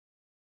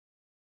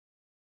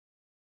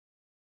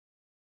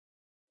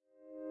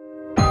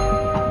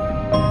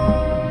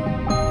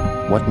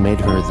What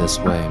made her this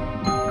way?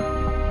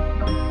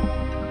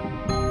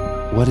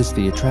 What is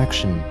the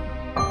attraction?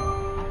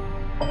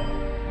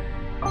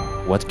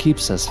 What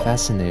keeps us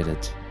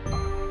fascinated?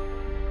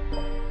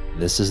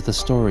 This is the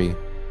story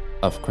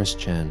of Chris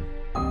Chan.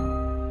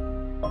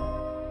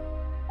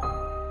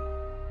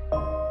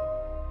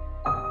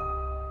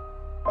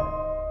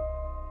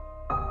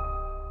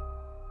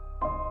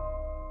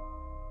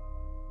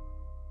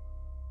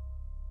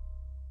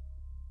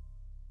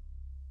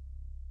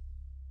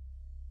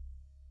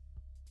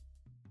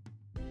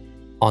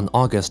 On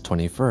August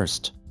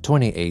 21st,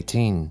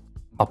 2018,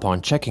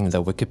 upon checking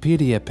the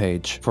Wikipedia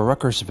page for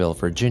Ruckersville,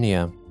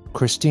 Virginia,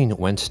 Christine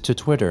went to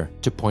Twitter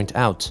to point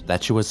out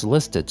that she was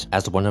listed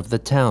as one of the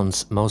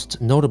town's most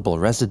notable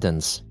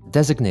residents,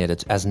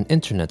 designated as an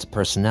internet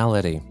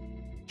personality.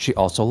 She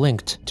also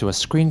linked to a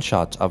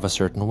screenshot of a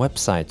certain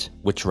website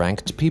which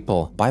ranked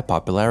people by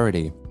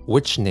popularity,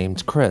 which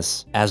named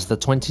Chris as the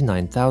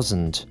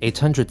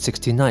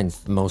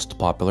 29,869th most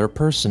popular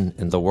person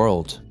in the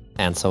world,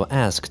 and so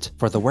asked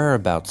for the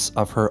whereabouts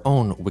of her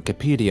own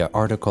Wikipedia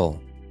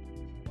article.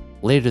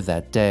 Later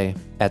that day,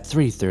 at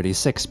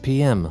 3:36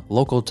 p.m.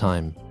 local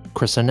time,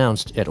 Chris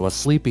announced it was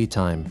sleepy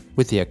time,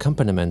 with the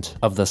accompaniment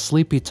of the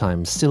sleepy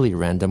time silly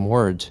random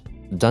word,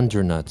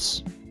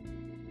 dundernuts.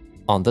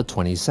 On the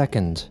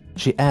 22nd,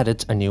 she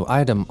added a new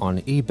item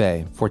on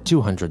eBay for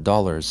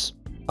 $200,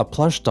 a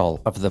plush doll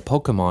of the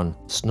Pokemon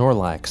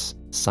Snorlax,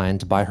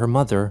 signed by her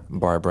mother,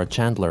 Barbara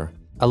Chandler,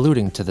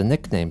 alluding to the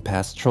nickname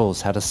past trolls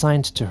had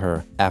assigned to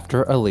her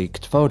after a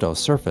leaked photo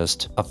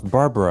surfaced of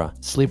Barbara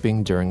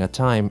sleeping during a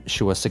time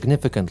she was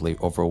significantly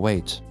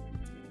overweight.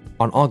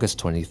 On August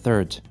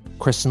 23rd,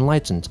 Chris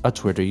enlightened a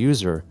Twitter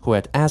user who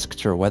had asked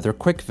her whether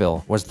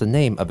Quickville was the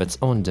name of its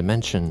own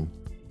dimension.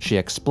 She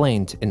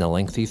explained in a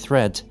lengthy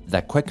thread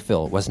that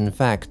Quickville was in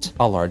fact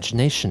a large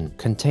nation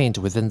contained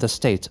within the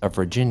state of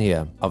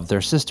Virginia of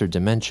their sister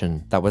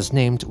dimension that was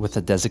named with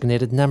a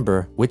designated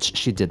number which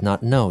she did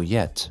not know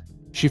yet.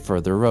 She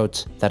further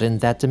wrote that in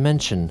that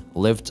dimension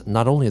lived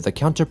not only the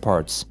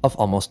counterparts of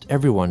almost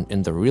everyone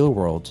in the real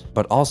world,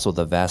 but also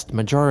the vast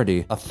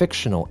majority of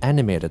fictional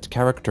animated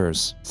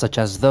characters, such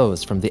as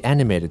those from the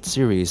animated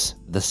series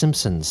The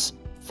Simpsons,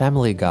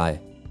 Family Guy,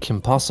 Kim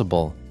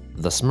Possible,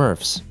 The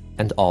Smurfs,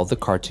 and all the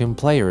cartoon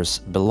players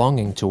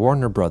belonging to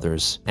Warner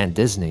Brothers and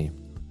Disney.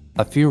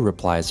 A few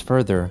replies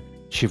further,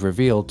 she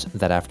revealed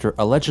that after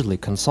allegedly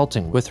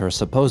consulting with her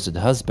supposed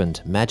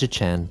husband,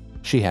 Magi-chan,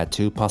 she had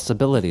two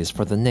possibilities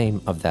for the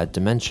name of that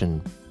dimension,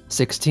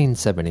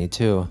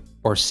 1672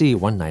 or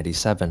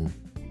C197.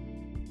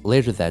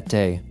 Later that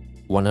day,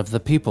 one of the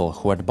people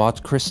who had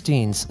bought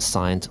Christine's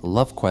signed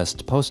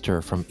LoveQuest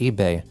poster from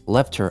eBay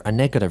left her a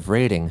negative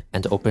rating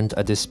and opened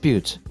a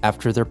dispute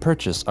after their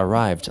purchase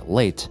arrived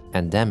late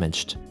and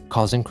damaged,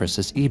 causing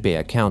Chris's eBay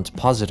account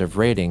positive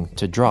rating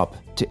to drop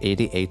to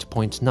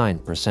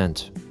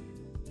 88.9%.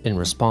 In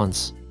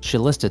response, she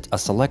listed a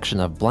selection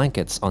of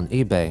blankets on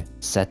eBay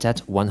set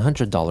at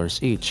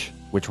 $100 each,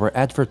 which were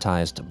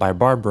advertised by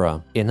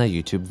Barbara in a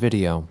YouTube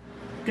video.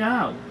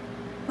 Go!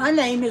 My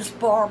name is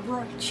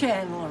Barbara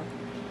Chandler.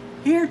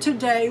 Here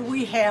today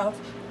we have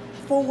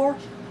 4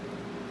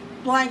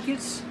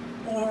 blankets,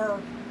 or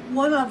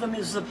one of them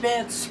is the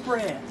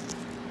bedspread.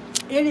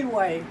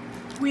 Anyway,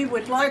 we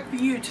would like for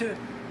you to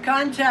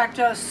contact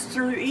us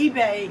through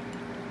eBay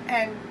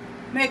and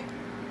make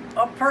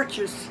a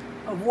purchase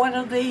of one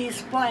of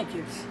these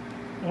blankets.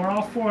 Or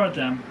all 4 of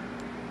them.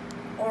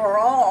 Or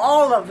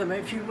all of them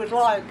if you would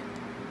like.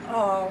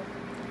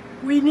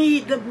 We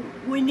need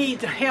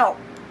the help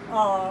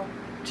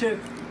to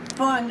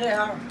fund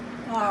our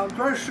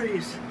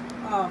groceries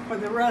for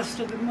the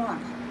rest of the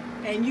month.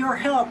 And your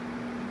help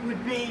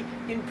would be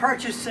in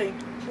purchasing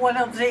one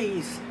of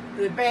these,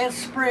 the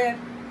bedspread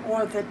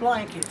or the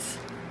blankets.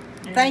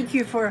 Thank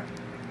you for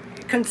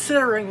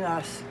considering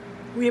us.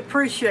 We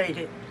appreciate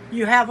it.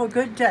 You have a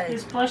good day.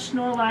 This plush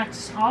Snorlax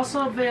is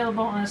also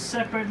available on a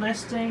separate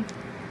listing.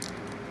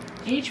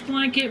 Each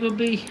blanket will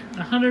be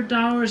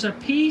 $100 a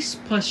piece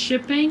plus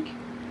shipping.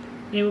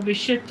 They will be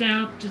shipped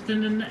out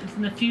within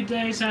a few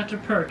days after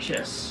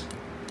purchase.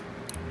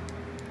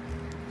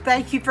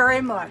 Thank you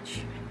very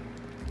much.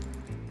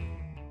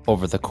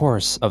 Over the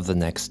course of the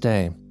next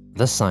day,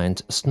 the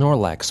signed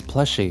Snorlax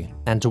plushie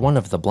and one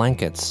of the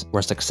blankets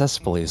were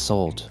successfully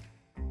sold.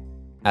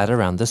 At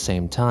around the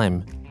same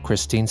time,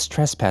 Christine's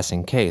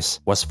trespassing case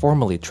was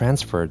formally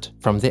transferred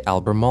from the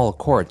Albemarle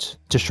court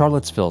to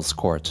Charlottesville's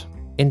court,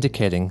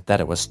 indicating that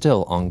it was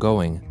still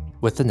ongoing,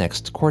 with the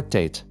next court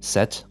date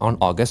set on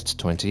August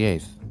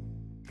 28th.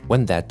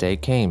 When that day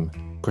came,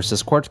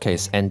 Chris's court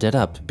case ended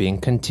up being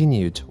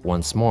continued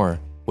once more,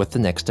 with the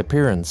next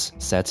appearance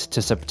set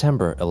to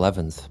September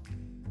 11th.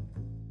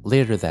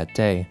 Later that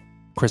day,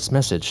 Chris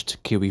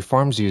messaged Kiwi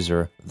Farms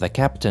user The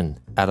Captain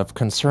out of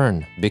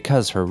concern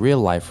because her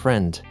real-life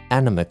friend,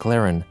 Anna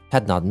McLaren,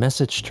 had not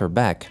messaged her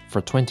back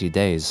for 20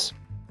 days.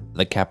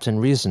 The Captain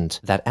reasoned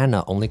that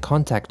Anna only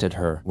contacted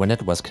her when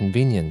it was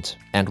convenient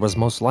and was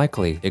most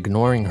likely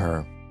ignoring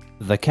her.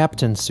 The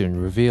Captain soon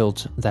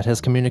revealed that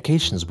his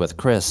communications with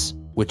Chris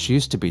which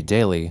used to be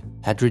daily,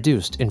 had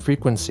reduced in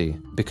frequency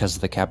because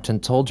the captain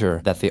told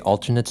her that the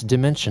alternate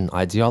dimension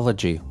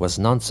ideology was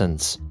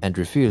nonsense and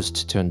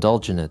refused to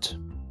indulge in it.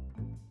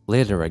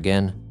 Later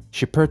again,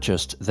 she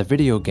purchased the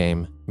video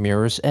game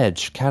Mirror's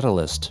Edge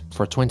Catalyst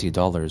for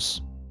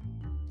 $20.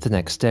 The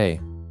next day,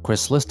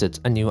 Chris listed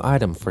a new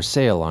item for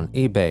sale on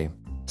eBay,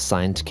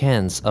 signed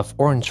cans of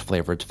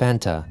orange-flavored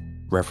Fanta,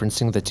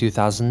 referencing the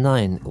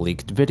 2009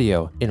 leaked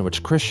video in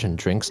which Christian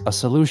drinks a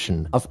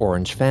solution of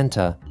orange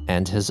Fanta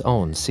and his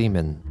own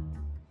semen.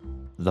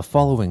 The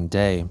following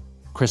day,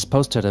 Chris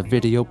posted a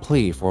video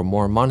plea for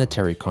more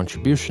monetary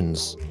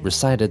contributions,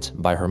 recited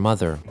by her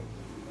mother.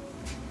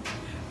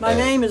 My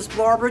name is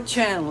Barbara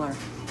Chandler.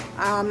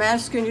 I'm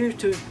asking you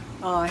to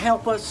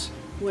help us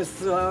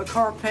with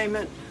car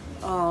payment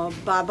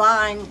by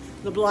buying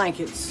the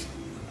blankets.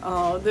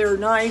 They're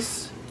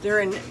nice,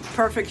 they're in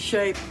perfect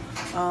shape,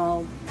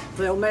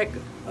 they'll make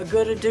a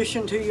good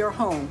addition to your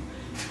home.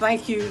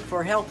 Thank you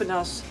for helping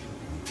us.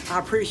 I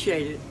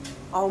appreciate it.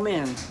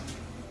 Amen.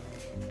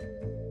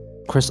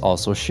 Chris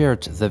also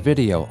shared the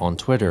video on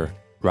Twitter,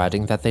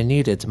 writing that they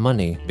needed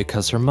money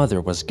because her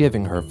mother was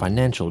giving her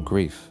financial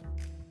grief.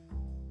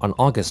 On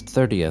August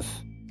 30th,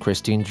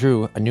 Christine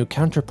drew a new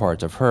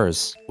counterpart of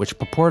hers, which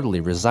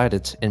purportedly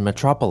resided in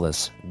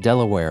Metropolis,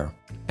 Delaware,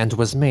 and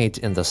was made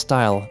in the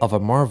style of a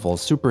Marvel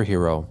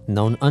superhero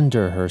known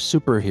under her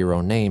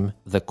superhero name,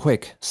 the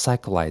Quick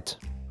Cyclite,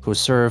 who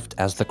served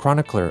as the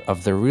chronicler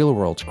of the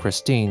real-world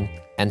Christine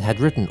and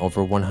had written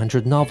over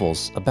 100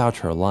 novels about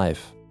her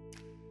life.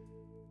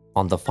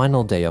 On the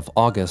final day of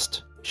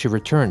August, she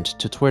returned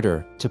to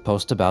Twitter to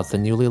post about the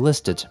newly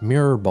listed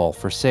mirror ball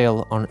for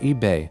sale on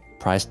eBay,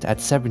 priced at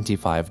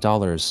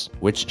 $75,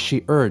 which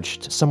she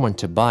urged someone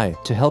to buy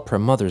to help her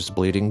mother's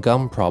bleeding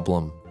gum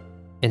problem.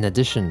 In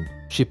addition,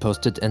 she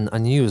posted an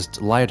unused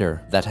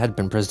lighter that had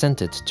been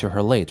presented to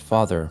her late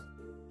father.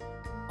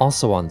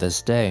 Also on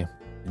this day,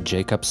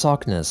 Jacob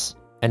Sockness,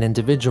 an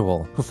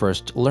individual who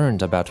first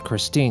learned about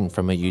Christine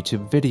from a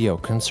YouTube video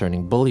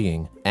concerning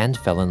bullying and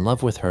fell in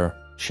love with her,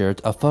 shared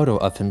a photo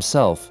of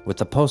himself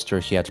with a poster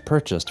he had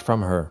purchased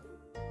from her.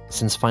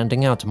 Since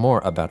finding out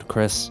more about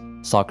Chris,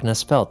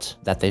 Sockness felt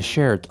that they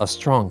shared a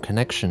strong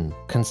connection,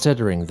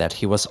 considering that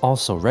he was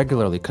also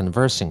regularly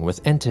conversing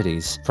with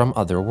entities from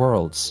other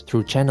worlds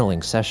through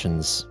channeling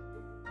sessions.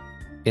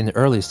 In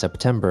early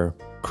September,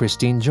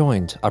 Christine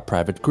joined a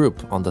private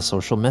group on the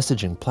social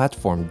messaging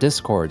platform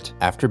Discord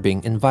after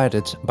being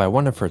invited by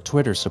one of her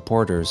Twitter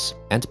supporters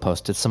and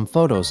posted some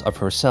photos of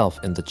herself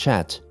in the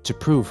chat to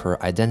prove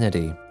her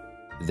identity.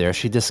 There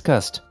she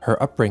discussed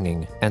her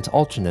upbringing and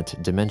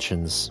alternate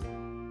dimensions.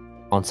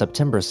 On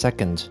September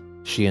 2nd,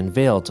 she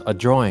unveiled a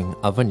drawing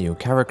of a new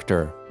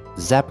character,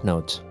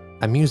 Zapnote,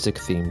 a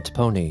music-themed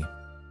pony.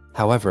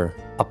 However,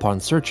 upon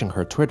searching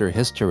her Twitter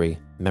history,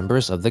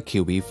 members of the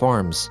Kiwi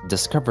Farms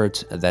discovered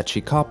that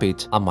she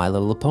copied a My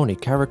Little Pony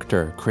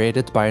character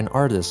created by an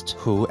artist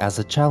who, as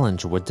a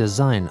challenge, would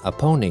design a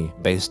pony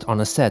based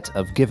on a set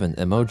of given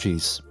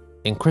emojis.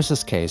 In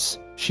Chris's case,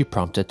 she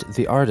prompted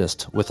the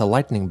artist with a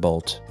lightning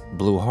bolt,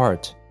 blue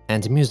heart,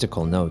 and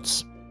musical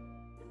notes.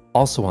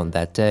 Also on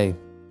that day,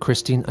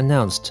 Christine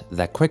announced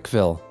that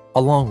Quickville,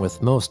 along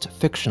with most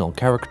fictional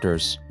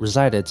characters,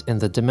 resided in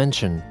the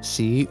dimension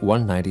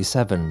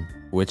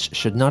C197, which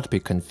should not be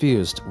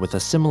confused with a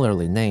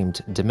similarly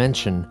named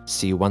dimension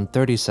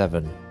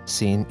C137,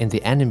 seen in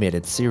the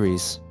animated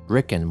series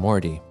Rick and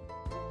Morty.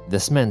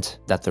 This meant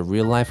that the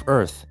real-life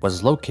Earth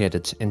was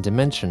located in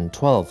dimension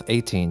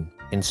 1218,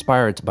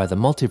 inspired by the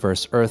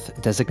Multiverse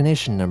Earth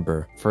designation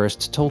number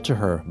first told to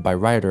her by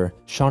writer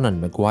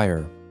Seanan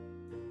McGuire.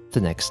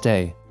 The next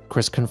day,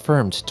 Chris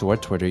confirmed to a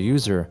Twitter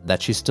user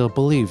that she still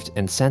believed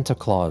in Santa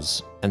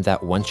Claus and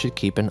that one should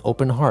keep an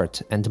open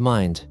heart and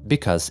mind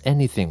because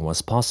anything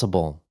was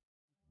possible.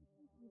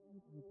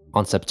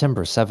 On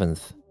September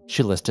 7th,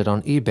 she listed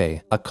on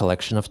eBay a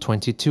collection of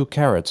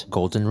 22-carat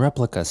golden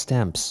replica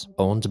stamps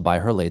owned by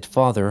her late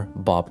father,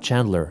 Bob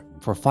Chandler,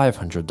 for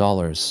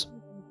 $500.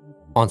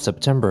 On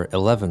September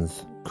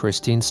 11th,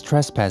 Christine's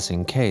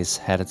trespassing case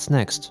had its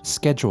next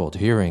scheduled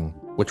hearing,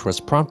 which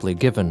was promptly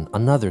given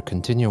another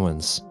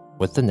continuance,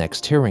 with the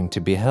next hearing to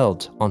be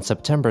held on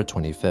September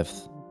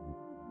 25th.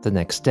 The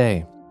next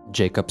day,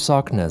 Jacob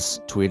Sockness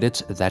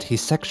tweeted that he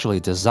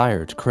sexually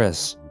desired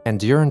Chris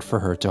and yearned for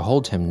her to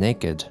hold him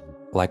naked,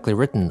 likely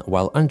written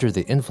while under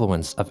the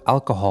influence of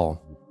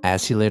alcohol,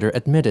 as he later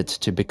admitted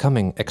to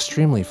becoming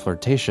extremely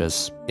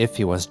flirtatious if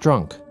he was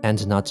drunk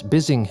and not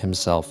busying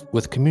himself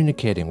with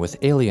communicating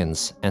with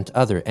aliens and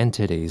other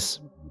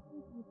entities.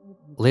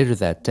 Later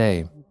that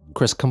day,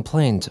 Chris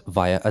complained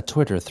via a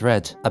Twitter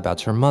thread about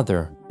her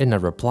mother in a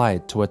reply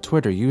to a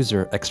Twitter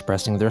user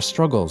expressing their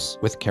struggles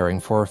with caring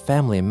for a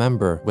family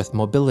member with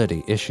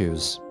mobility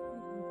issues.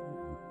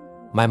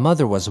 My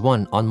mother was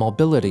one on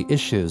mobility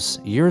issues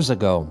years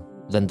ago.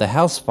 Then the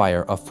house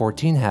fire of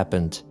 14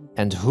 happened,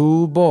 and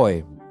hoo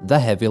boy, the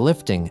heavy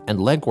lifting and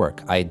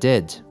legwork I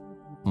did.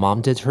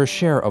 Mom did her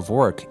share of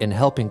work in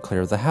helping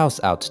clear the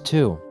house out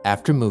too,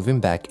 after moving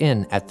back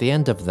in at the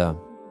end of the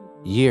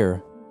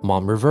year,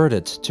 Mom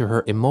reverted to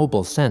her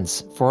immobile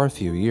sense for a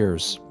few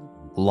years,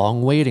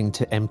 long waiting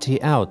to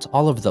empty out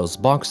all of those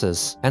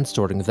boxes and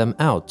sorting them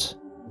out.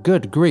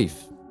 Good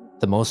grief!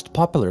 The most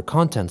popular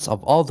contents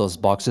of all those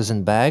boxes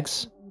and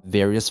bags?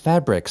 Various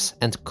fabrics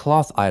and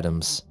cloth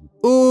items.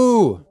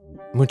 Ooh!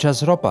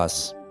 Muchas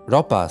ropas,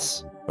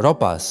 ropas,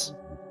 ropas.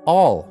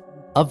 All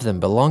of them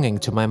belonging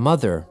to my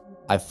mother.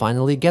 I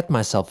finally get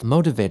myself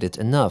motivated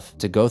enough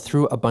to go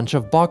through a bunch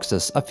of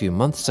boxes a few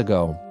months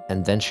ago,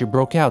 and then she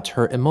broke out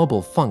her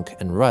immobile funk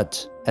and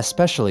rut,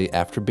 especially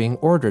after being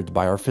ordered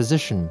by our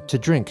physician to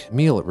drink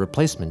meal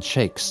replacement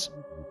shakes.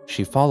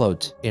 She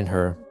followed in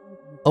her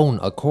own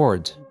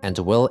accord and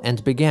will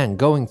and began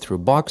going through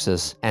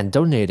boxes and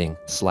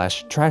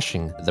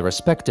donating/trashing the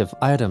respective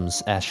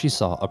items as she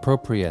saw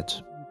appropriate.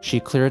 She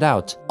cleared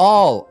out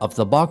all of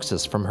the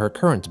boxes from her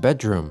current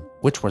bedroom,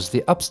 which was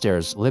the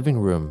upstairs living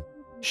room.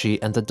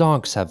 She and the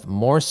dogs have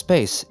more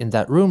space in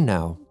that room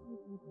now.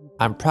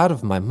 I'm proud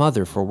of my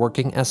mother for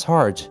working as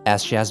hard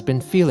as she has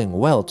been feeling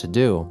well to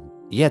do,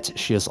 yet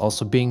she is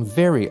also being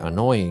very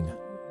annoying.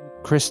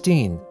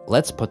 Christine,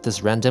 let's put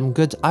this random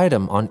good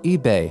item on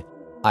eBay.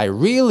 I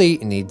really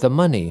need the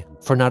money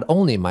for not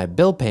only my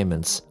bill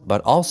payments,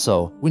 but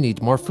also we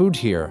need more food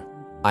here.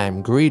 I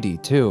am greedy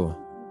too.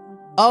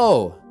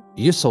 Oh,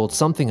 you sold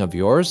something of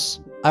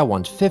yours? I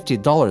want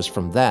 $50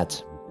 from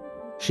that.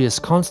 She is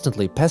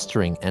constantly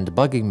pestering and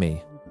bugging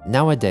me.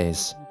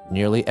 Nowadays,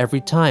 nearly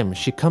every time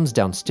she comes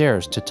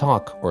downstairs to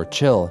talk or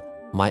chill,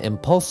 my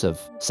impulsive,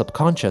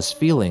 subconscious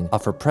feeling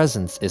of her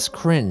presence is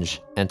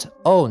cringe and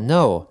oh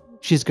no,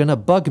 she's gonna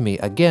bug me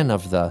again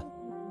of the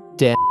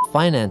damn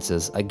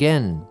finances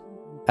again.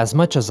 As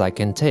much as I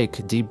can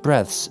take deep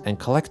breaths and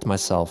collect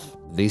myself,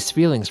 these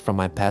feelings from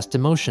my past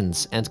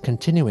emotions and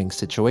continuing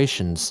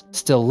situations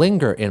still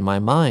linger in my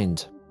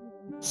mind.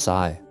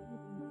 Sigh.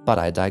 But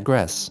I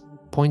digress.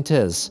 Point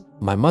is,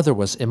 my mother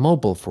was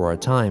immobile for a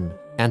time,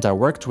 and I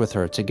worked with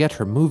her to get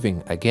her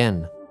moving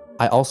again.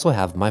 I also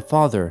have my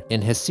father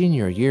in his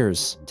senior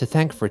years to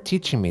thank for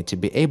teaching me to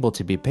be able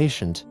to be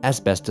patient as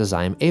best as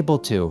I am able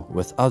to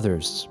with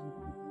others.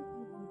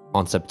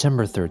 On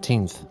September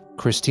 13th,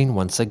 Christine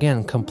once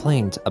again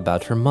complained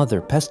about her mother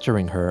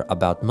pestering her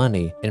about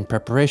money in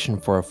preparation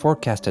for a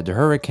forecasted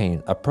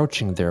hurricane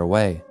approaching their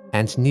way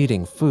and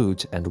needing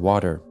food and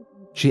water.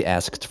 She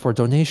asked for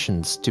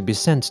donations to be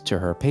sent to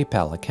her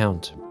PayPal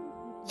account.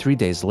 3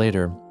 days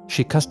later,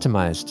 she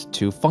customized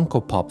 2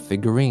 Funko Pop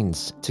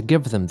figurines to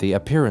give them the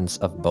appearance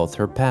of both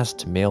her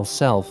past male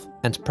self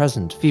and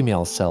present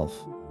female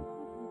self.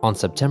 On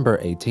September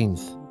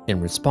 18th, in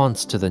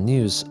response to the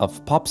news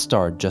of pop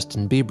star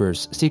Justin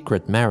Bieber's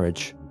secret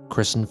marriage,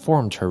 Chris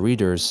informed her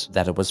readers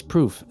that it was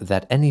proof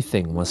that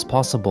anything was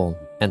possible,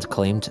 and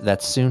claimed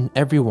that soon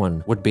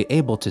everyone would be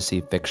able to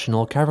see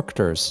fictional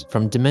characters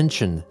from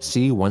dimension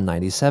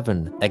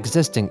C-197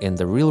 existing in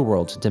the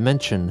real-world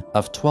dimension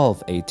of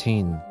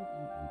 1218.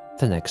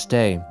 The next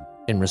day,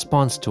 in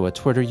response to a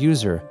Twitter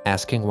user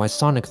asking why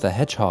Sonic the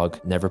Hedgehog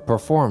never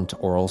performed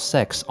oral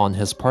sex on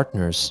his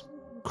partners,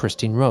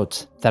 Christine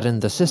wrote that in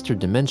the sister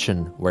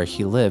dimension where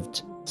he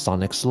lived,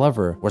 Sonic's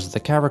lover was the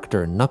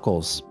character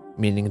Knuckles,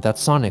 meaning that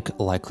Sonic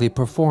likely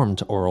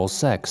performed oral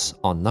sex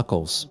on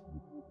Knuckles.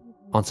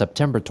 On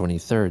September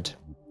 23rd,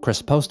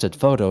 Chris posted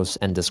photos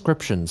and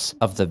descriptions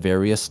of the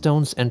various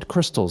stones and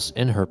crystals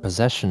in her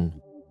possession,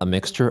 a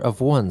mixture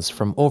of ones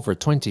from over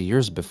 20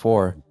 years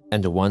before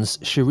and ones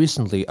she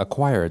recently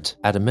acquired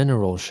at a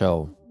mineral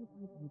show.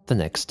 The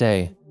next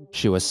day,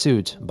 she was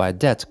sued by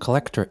Debt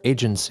Collector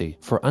Agency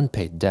for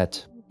unpaid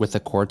debt, with a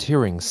court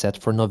hearing set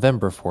for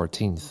November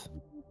 14th.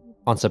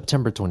 On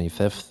September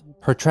 25th,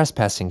 her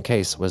trespassing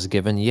case was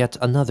given yet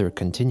another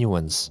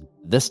continuance,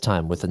 this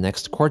time with the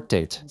next court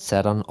date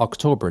set on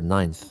October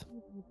 9th.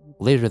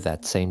 Later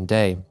that same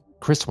day,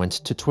 Chris went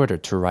to Twitter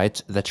to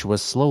write that she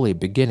was slowly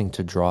beginning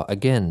to draw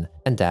again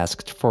and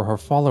asked for her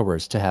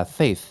followers to have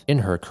faith in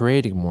her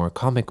creating more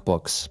comic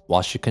books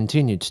while she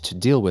continued to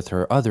deal with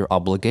her other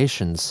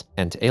obligations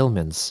and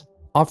ailments,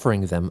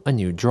 offering them a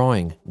new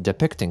drawing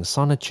depicting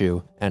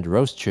Sonichu and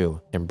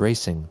Rosechu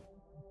embracing.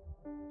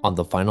 On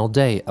the final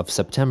day of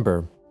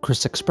September,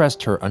 Chris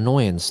expressed her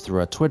annoyance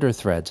through a Twitter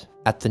thread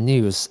at the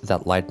news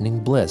that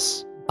Lightning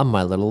Bliss, a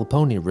My Little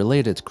Pony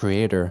related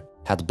creator,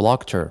 had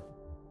blocked her.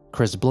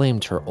 Chris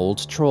blamed her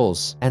old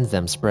trolls and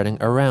them spreading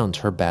around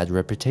her bad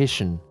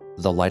reputation,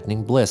 though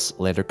Lightning Bliss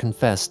later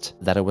confessed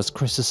that it was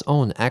Chris's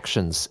own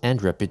actions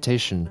and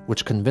reputation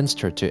which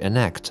convinced her to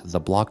enact the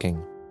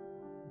blocking.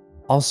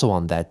 Also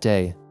on that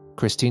day,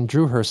 Christine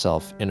drew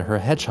herself in her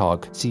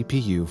hedgehog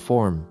CPU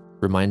form,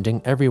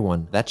 reminding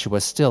everyone that she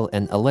was still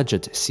an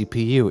alleged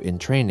CPU in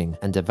training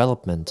and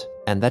development,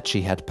 and that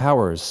she had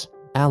powers,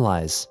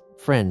 allies,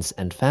 friends,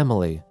 and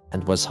family,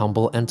 and was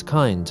humble and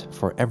kind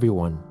for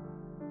everyone.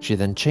 She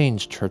then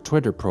changed her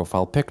Twitter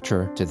profile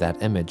picture to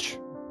that image.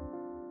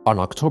 On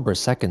October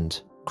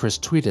 2nd, Chris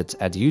tweeted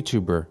at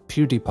YouTuber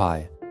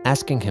PewDiePie,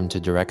 asking him to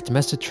direct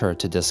message her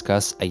to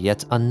discuss a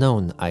yet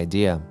unknown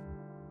idea.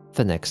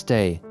 The next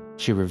day,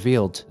 She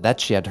revealed that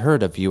she had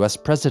heard of US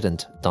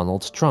President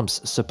Donald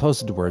Trump's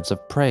supposed words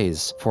of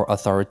praise for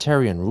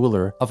authoritarian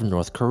ruler of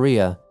North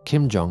Korea,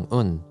 Kim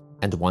Jong-un,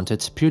 and wanted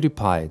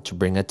PewDiePie to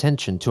bring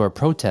attention to a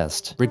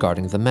protest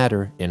regarding the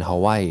matter in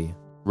Hawaii,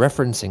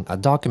 referencing a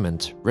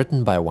document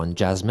written by one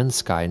Jasmine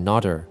Sky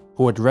Nodder,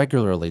 who would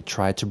regularly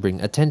try to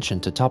bring attention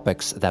to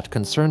topics that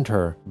concerned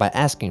her by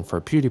asking for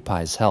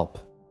PewDiePie's help.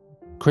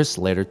 Chris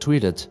later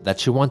tweeted that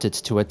she wanted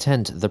to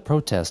attend the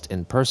protest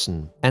in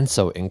person, and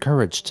so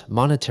encouraged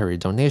monetary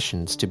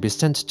donations to be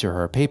sent to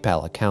her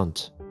PayPal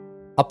account.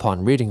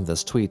 Upon reading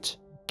this tweet,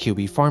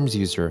 Kiwi Farms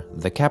user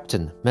The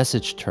Captain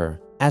messaged her,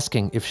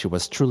 asking if she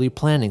was truly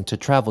planning to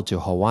travel to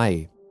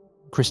Hawaii.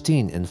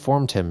 Christine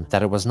informed him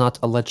that it was not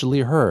allegedly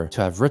her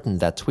to have written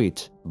that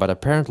tweet, but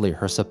apparently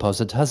her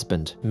supposed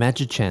husband,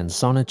 Magi-chan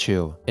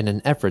Sonichu, in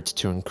an effort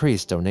to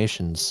increase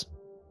donations.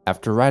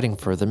 After writing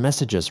further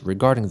messages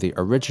regarding the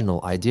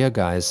original idea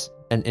guys,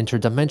 an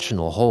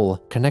interdimensional hole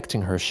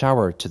connecting her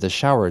shower to the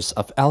showers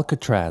of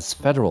Alcatraz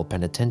Federal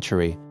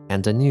Penitentiary,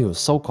 and a new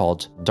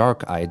so-called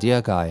dark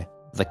idea guy,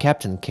 the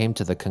captain came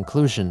to the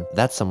conclusion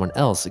that someone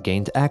else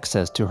gained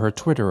access to her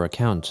Twitter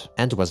account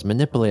and was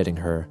manipulating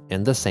her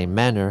in the same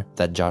manner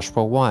that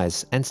Joshua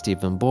Wise and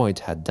Stephen Boyd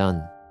had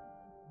done.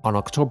 On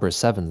October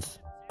 7th,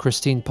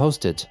 Christine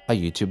posted a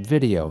YouTube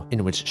video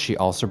in which she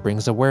also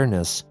brings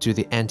awareness to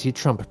the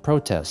anti-Trump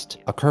protest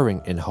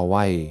occurring in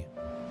Hawaii.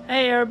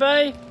 Hey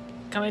everybody,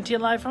 coming to you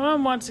live from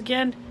home once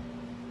again,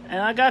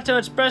 and I got to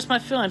express my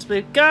feelings.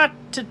 We've got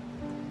to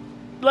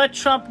let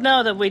Trump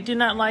know that we do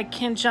not like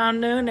Kim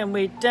Jong-un, and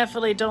we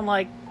definitely don't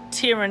like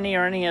tyranny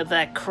or any of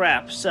that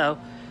crap. So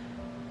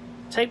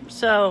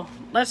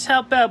let's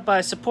help out by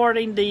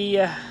supporting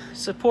the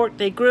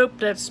group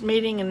that's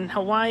meeting in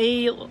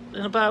Hawaii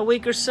in about a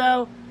week or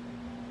so.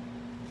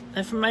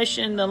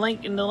 Information in the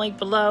link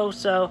below.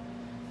 So,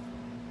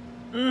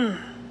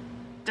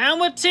 down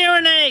with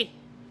tyranny!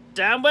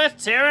 Down with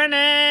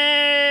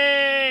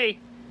tyranny!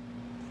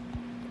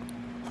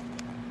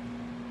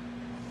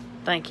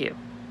 Thank you.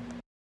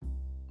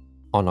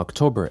 On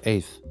October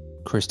 8th,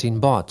 Christine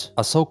bought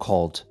a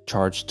so-called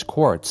charged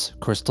quartz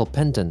crystal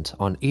pendant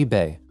on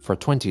eBay for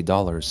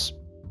 $20.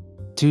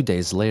 2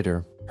 days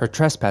later, her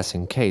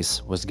trespassing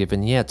case was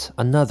given yet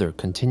another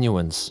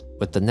continuance,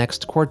 with the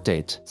next court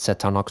date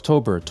set on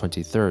October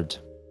 23rd.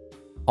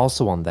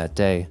 Also on that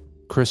day,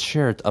 Chris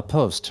shared a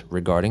post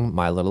regarding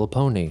My Little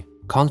Pony,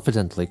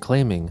 confidently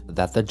claiming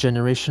that the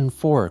Generation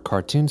 4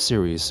 cartoon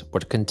series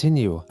would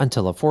continue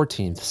until a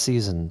 14th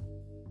season.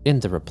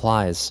 In the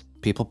replies,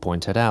 people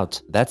pointed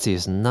out that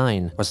Season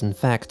 9 was in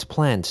fact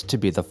planned to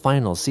be the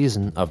final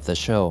season of the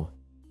show.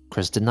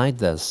 Chris denied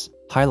this,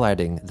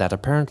 highlighting that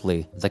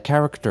apparently the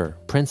character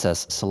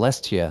Princess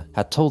Celestia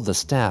had told the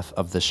staff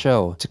of the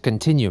show to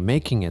continue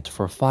making it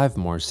for 5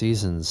 more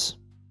seasons.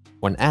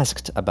 When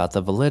asked about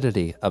the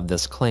validity of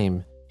this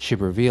claim, she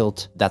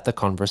revealed that the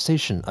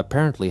conversation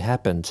apparently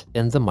happened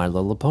in the My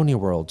Little Pony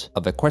world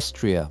of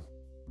Equestria.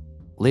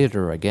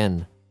 Later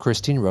again,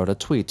 Christine wrote a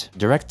tweet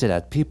directed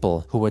at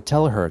people who would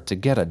tell her to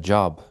get a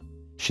job.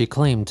 She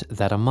claimed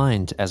that a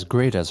mind as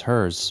great as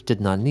hers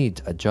did not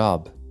need a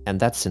job, and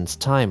that since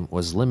time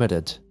was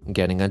limited,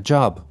 getting a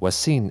job was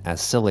seen as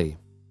silly.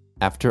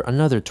 After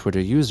another Twitter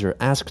user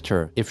asked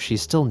her if she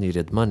still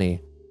needed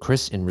money,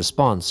 Chris in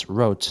response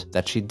wrote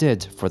that she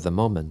did for the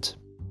moment.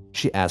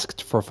 She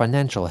asked for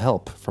financial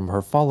help from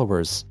her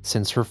followers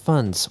since her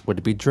funds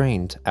would be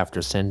drained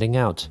after sending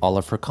out all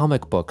of her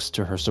comic books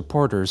to her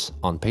supporters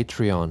on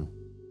Patreon.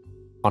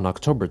 On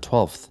October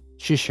 12th,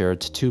 she shared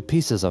 2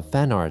 pieces of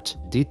fan art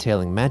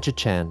detailing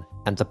Magi-chan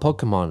and the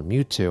Pokemon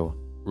Mewtwo,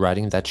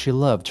 writing that she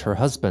loved her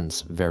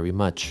husbands very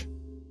much.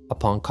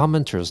 Upon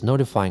commenters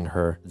notifying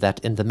her that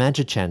in the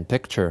Magi-chan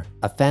picture,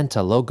 a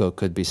Fanta logo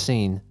could be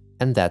seen,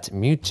 and that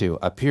Mewtwo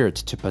appeared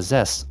to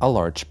possess a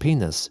large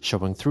penis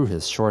showing through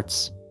his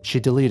shorts,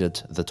 she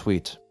deleted the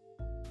tweet.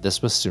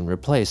 This was soon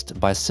replaced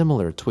by a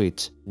similar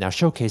tweet, now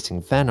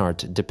showcasing fan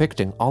art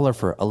depicting all of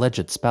her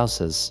alleged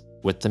spouses,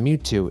 with the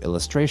Mewtwo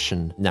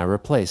illustration now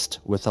replaced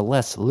with a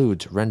less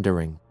lewd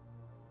rendering.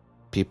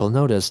 People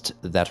noticed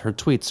that her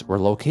tweets were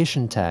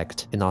location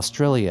tagged in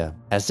Australia,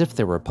 as if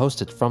they were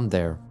posted from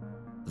there.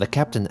 The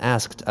captain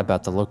asked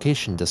about the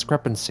location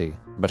discrepancy,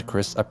 but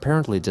Chris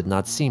apparently did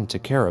not seem to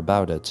care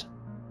about it.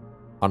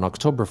 On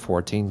October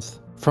 14th,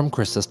 from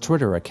Chris's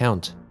Twitter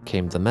account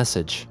came the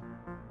message,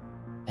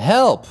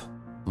 "Help!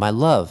 My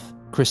love,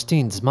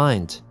 Christine's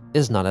mind,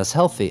 is not as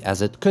healthy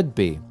as it could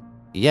be.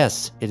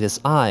 Yes, it is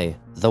I,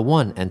 the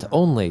one and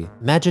only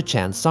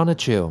Magi-chan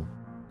Sonichu.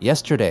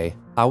 Yesterday,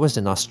 I was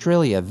in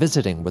Australia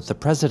visiting with the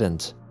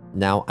president.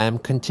 Now I am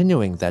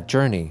continuing that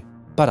journey,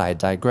 but I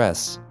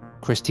digress.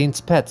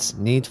 Christine's pets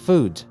need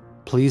food.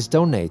 Please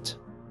donate."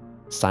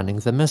 Signing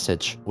the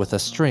message with a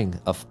string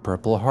of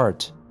purple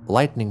heart,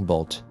 lightning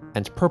bolt,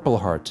 and purple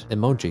heart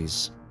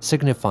emojis,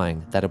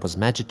 signifying that it was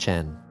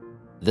Magi-chan.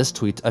 This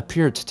tweet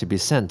appeared to be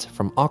sent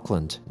from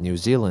Auckland, New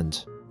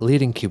Zealand,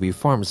 leading Kiwi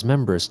Farms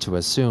members to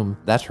assume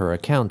that her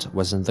account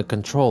was in the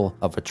control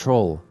of a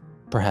troll.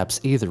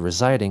 perhaps either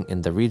residing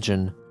in the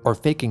region or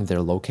faking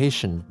their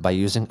location by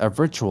using a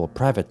virtual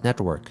private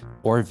network,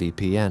 or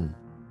VPN.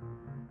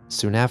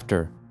 Soon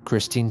after,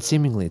 Christine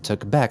seemingly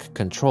took back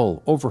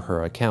control over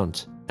her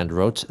account and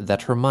wrote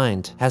that her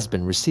mind has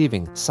been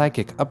receiving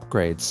psychic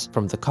upgrades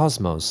from the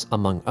cosmos,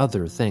 among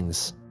other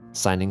things,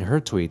 signing her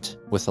tweet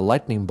with a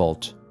lightning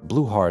bolt,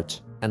 blue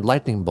heart, and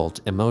lightning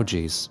bolt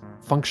emojis,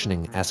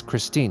 functioning as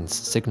Christine's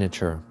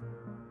signature.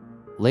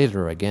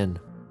 Later again,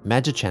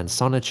 Magichan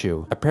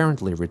Sonichu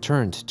apparently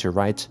returned to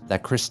write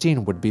that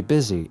Christine would be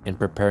busy in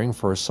preparing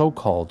for a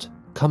so-called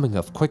coming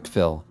of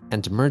Quickfill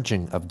and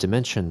merging of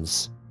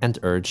dimensions, and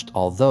urged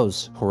all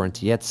those who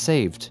weren't yet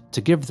saved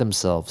to give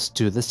themselves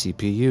to the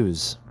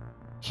CPUs.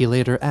 He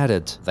later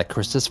added that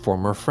Chris's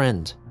former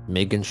friend,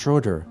 Megan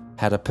Schroeder,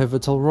 had a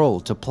pivotal role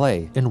to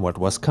play in what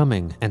was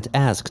coming and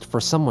asked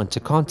for someone to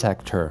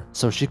contact her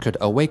so she could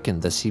awaken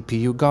the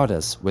CPU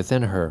goddess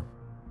within her.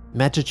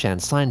 Magichan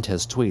signed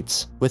his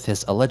tweets with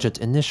his alleged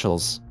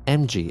initials,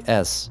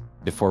 MGS,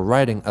 before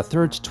writing a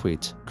third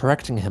tweet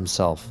correcting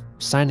himself,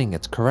 signing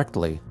it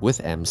correctly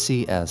with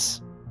MCS.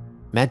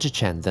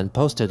 Magichan then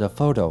posted a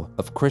photo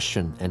of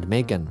Christian and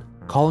Megan,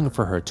 calling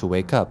for her to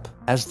wake up,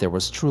 as there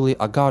was truly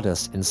a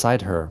goddess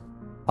inside her.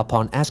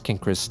 Upon asking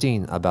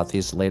Christine about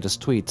these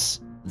latest tweets,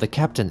 the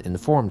captain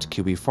informed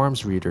Kiwi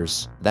Farms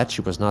readers that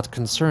she was not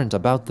concerned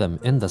about them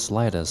in the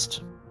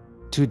slightest.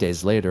 2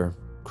 days later,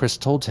 Chris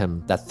told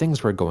him that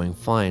things were going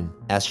fine,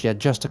 as she had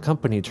just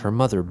accompanied her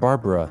mother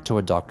Barbara to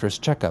a doctor's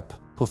checkup,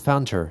 who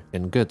found her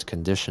in good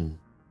condition.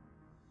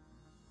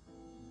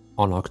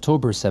 On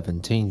October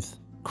 17th,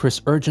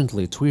 Chris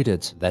urgently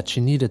tweeted that she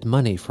needed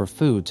money for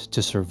food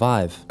to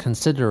survive,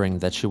 considering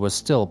that she was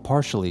still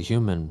partially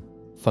human.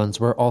 Funds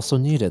were also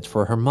needed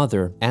for her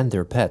mother and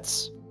their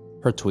pets.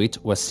 Her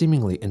tweet was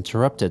seemingly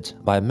interrupted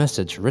by a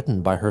message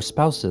written by her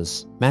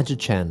spouses,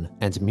 Magichan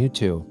and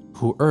Mewtwo,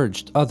 who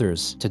urged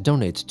others to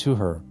donate to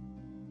her.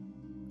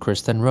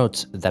 Chris then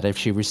wrote that if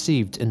she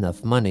received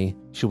enough money,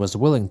 she was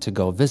willing to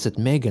go visit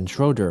Megan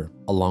Schroeder,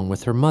 along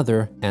with her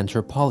mother and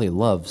her poly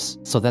loves,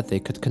 so that they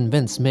could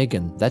convince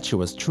Megan that she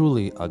was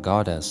truly a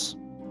goddess.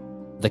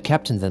 The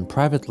captain then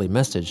privately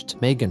messaged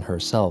Megan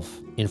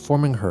herself,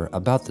 informing her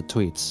about the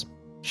tweets.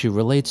 She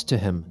relayed to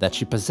him that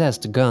she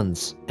possessed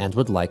guns and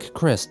would like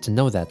Chris to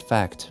know that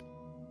fact.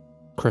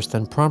 Chris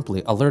then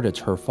promptly alerted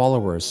her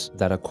followers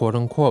that a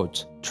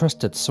quote-unquote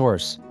trusted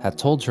source had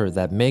told her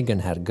that Megan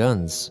had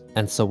guns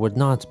and so would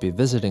not be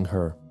visiting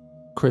her.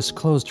 Chris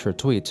closed her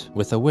tweet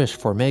with a wish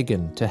for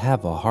Megan to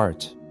have a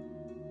heart.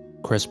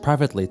 Chris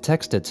privately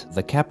texted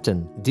the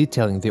captain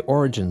detailing the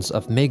origins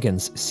of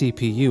Megan's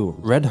CPU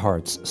Red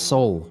Heart's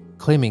soul,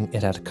 claiming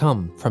it had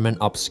come from an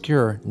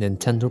obscure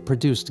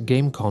Nintendo-produced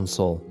game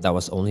console that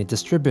was only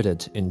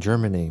distributed in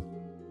Germany.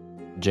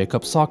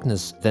 Jacob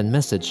Sockness then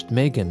messaged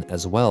Megan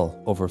as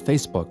well over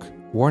Facebook,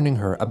 warning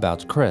her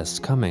about Chris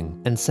coming,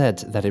 and said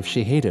that if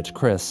she hated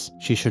Chris,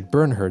 she should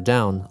burn her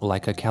down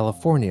like a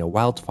California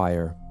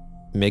wildfire.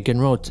 Megan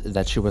wrote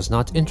that she was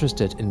not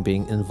interested in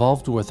being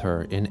involved with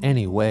her in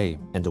any way,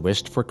 and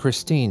wished for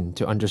Christine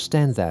to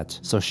understand that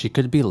so she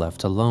could be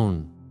left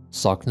alone.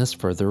 Sockness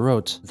further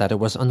wrote that it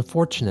was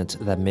unfortunate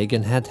that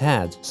Megan had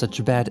had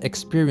such bad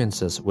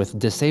experiences with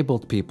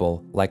disabled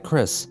people like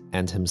Chris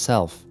and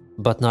himself,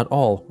 but not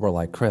all were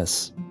like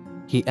Chris.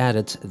 He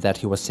added that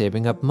he was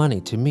saving up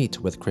money to meet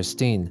with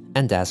Christine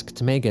and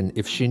asked Megan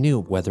if she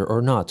knew whether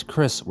or not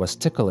Chris was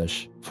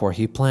ticklish, for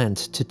he planned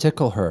to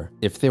tickle her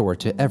if they were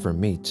to ever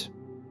meet.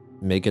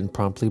 Megan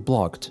promptly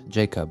blocked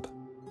Jacob.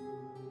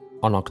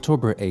 On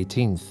October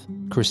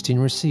 18th, Christine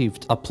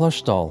received a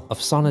plush doll of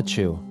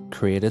Sonichu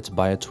created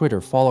by a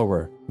Twitter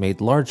follower, made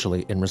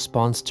largely in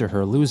response to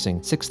her losing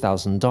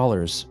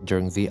 $6,000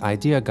 during the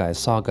Idea Guy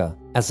saga,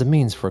 as a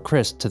means for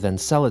Chris to then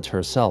sell it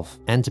herself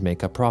and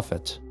make a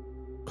profit.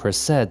 Chris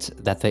said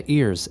that the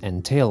ears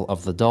and tail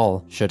of the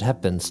doll should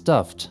have been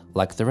stuffed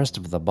like the rest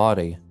of the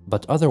body,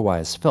 but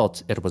otherwise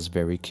felt it was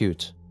very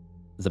cute.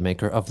 The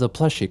maker of the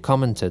plushie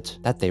commented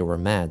that they were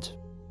mad.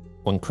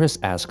 When Chris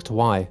asked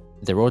why,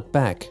 they wrote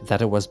back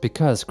that it was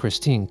because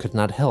Christine could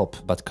not help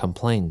but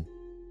complain.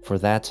 For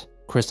that,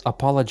 Chris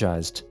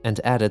apologized and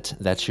added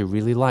that she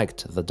really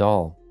liked the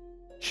doll.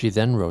 She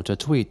then wrote a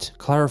tweet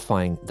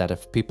clarifying that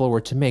if people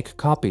were to make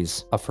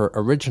copies of her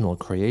original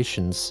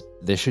creations,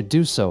 they should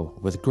do so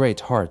with great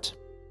heart.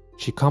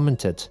 She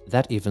commented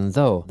that even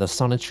though the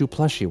Sonichu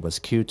plushie was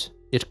cute,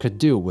 it could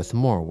do with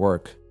more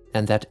work,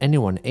 and that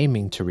anyone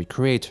aiming to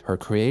recreate her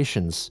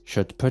creations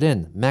should put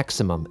in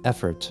maximum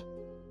effort.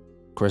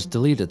 Chris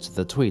deleted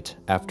the tweet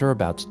after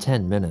about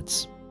 10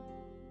 minutes.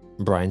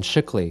 Brian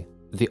Shickley,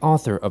 the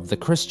author of the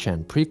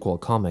Christian prequel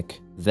comic,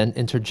 then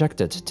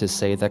interjected to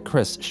say that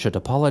Chris should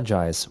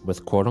apologize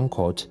with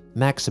quote-unquote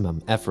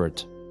maximum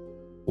effort.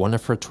 One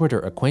of her Twitter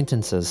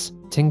acquaintances,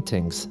 Ting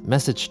Tings,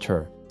 messaged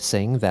her,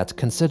 saying that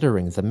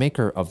considering the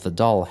maker of the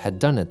doll had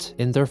done it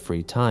in their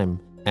free time,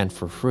 and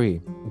for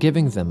free,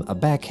 giving them a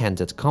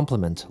backhanded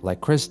compliment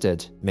like Chris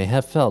did may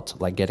have felt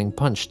like getting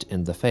punched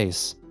in the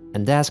face.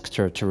 and asked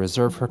her to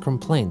reserve her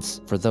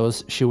complaints for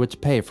those she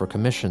would pay for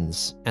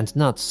commissions, and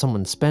not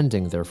someone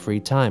spending their free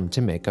time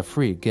to make a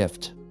free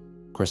gift.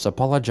 Chris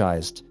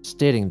apologized,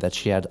 stating that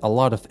she had a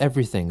lot of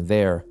everything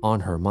there on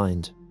her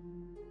mind.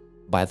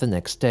 By the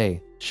next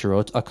day, she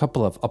wrote a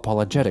couple of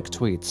apologetic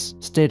tweets,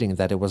 stating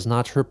that it was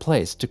not her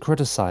place to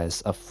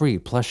criticize a free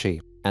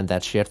plushie, and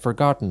that she had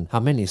forgotten how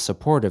many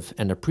supportive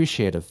and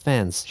appreciative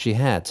fans she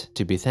had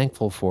to be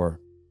thankful for.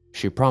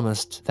 She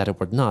promised that it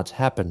would not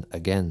happen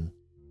again.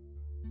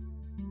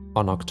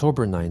 On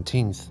October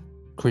 19th,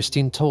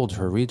 Christine told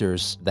her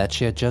readers that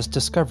she had just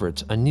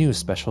discovered a new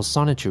special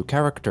sonichu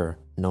character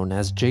known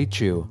as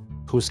J-Chu,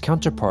 whose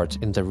counterpart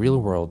in the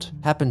real world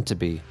happened to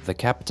be the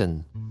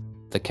Captain.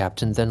 The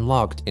Captain then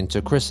logged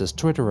into Chris's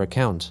Twitter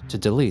account to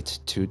delete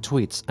 2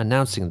 tweets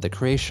announcing the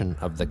creation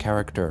of the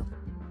character.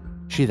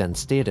 She then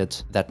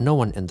stated that no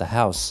one in the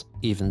house,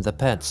 even the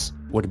pets,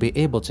 would be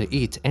able to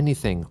eat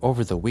anything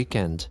over the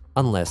weekend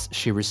unless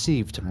she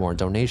received more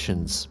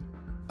donations.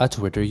 A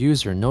Twitter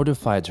user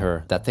notified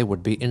her that they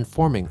would be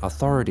informing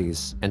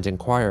authorities and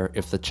inquire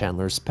if the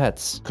Chandler's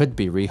pets could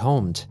be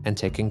rehomed and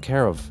taken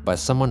care of by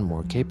someone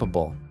more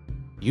capable.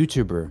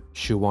 YouTuber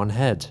Shuwon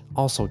Head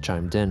also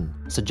chimed in,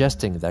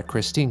 suggesting that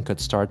Christine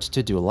could start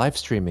to do live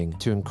streaming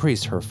to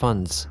increase her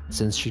funds,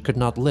 since she could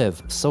not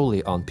live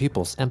solely on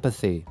people's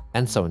empathy,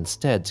 and so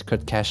instead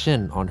could cash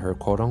in on her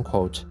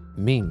quote-unquote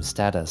meme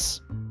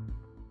status.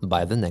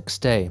 By the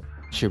next day,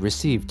 she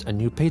received a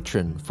new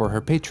patron for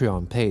her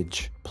Patreon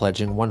page,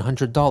 pledging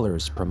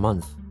 $100 per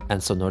month,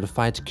 and so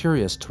notified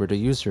curious Twitter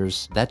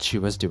users that she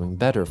was doing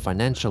better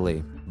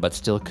financially, but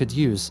still could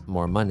use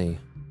more money.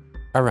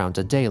 Around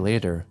a day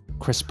later,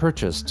 Chris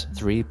purchased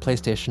 3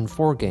 PlayStation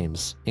 4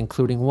 games,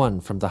 including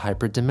one from the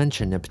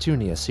Hyperdimension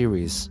Neptunia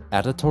series,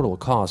 at a total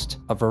cost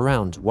of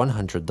around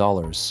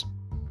 $100.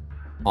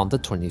 On the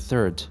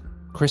 23rd,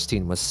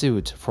 Christine was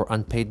sued for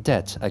unpaid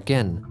debt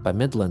again by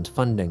Midland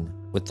Funding,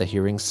 with the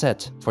hearing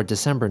set for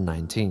December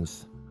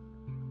 19th.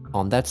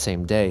 On that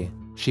same day,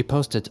 she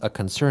posted a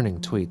concerning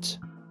tweet.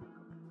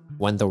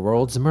 "When the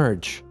worlds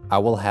merge, I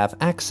will have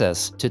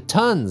access to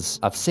tons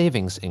of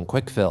savings in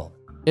Quickfill.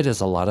 It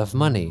is a lot of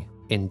money,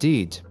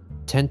 indeed.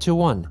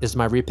 10-to-1 is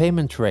my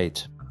repayment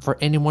rate. For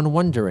anyone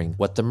wondering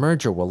what the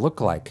merger will look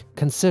like,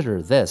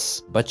 consider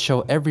this, but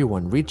show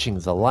everyone reaching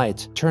the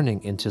light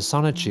turning into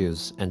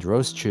sonichus and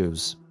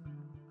roastchus."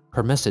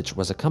 Her message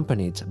was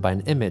accompanied by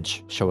an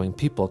image showing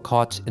people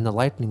caught in a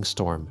lightning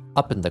storm,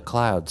 up in the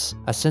clouds,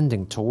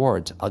 ascending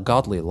toward a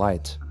godly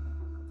light.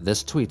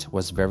 This tweet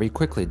was very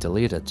quickly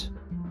deleted.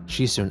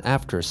 She soon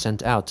after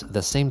sent out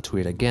the same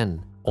tweet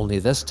again, only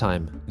this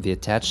time, the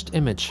attached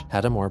image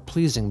had a more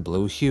pleasing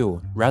blue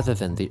hue rather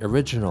than the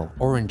original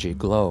orangey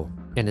glow,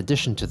 in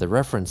addition to the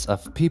reference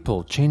of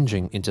people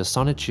changing into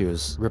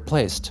sonichus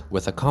replaced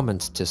with a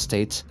comment to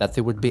state that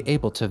they would be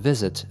able to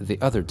visit the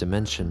other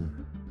dimension.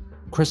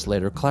 Chris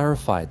later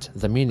clarified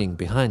the meaning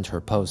behind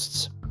her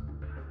posts.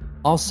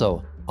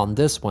 Also, on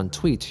this one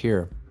tweet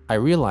here, I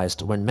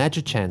realized when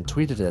Magi-chan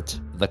tweeted it,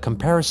 the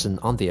comparison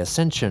on the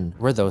Ascension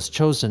where those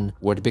chosen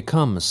would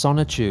become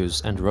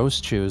sonichus and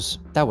roastchus,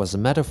 that was a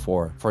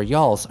metaphor for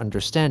y'all's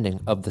understanding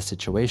of the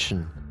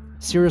situation.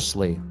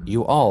 Seriously,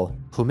 you all,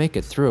 who make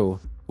it through,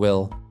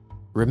 will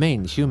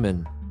remain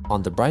human.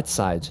 On the bright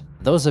side,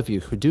 those of you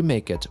who do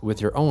make it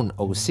with your own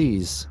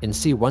OCs in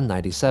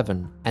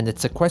C-197 and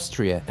its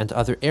Equestria and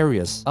other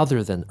areas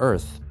other than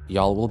Earth,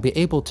 y'all will be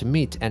able to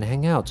meet and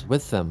hang out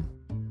with them.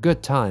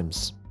 Good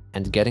times.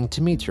 And getting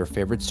to meet your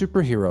favorite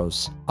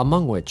superheroes,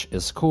 among which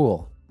is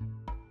cool.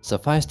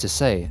 Suffice to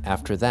say,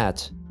 after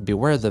that,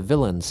 beware the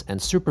villains and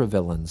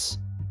supervillains.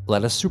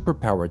 Let us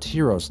superpowered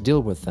heroes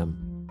deal with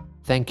them.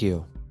 Thank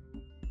you.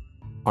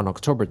 On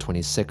October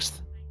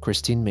 26th,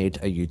 Christine made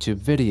a YouTube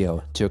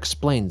video to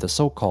explain the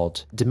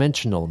so-called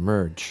dimensional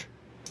merge.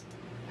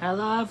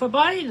 Hello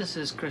everybody, this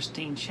is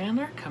Christine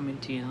Chandler coming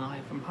to you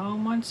live from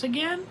home once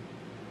again.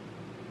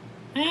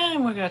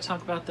 And we're going to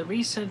talk about the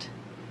recent,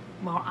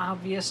 more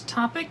obvious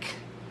topic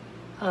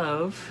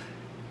of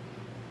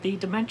the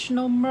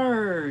dimensional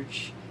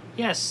merge.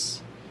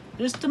 Yes,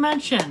 this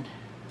dimension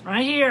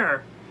right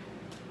here,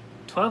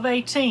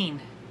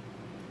 1218,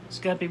 is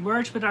going to be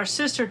merged with our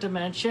sister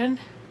dimension,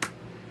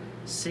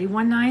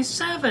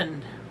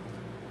 C-197,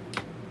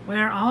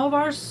 where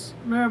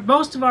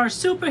most of our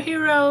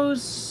superheroes,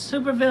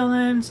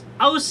 supervillains,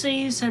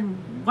 OCs,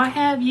 and what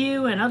have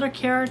you, and other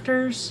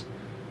characters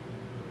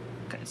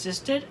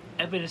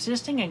have been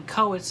existing and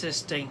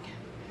coexisting.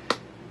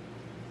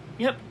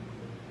 Yep.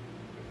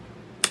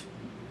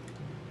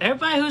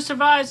 Everybody who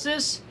survives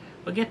this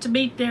will get to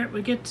meet their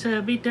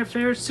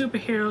favorite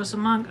superheroes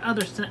among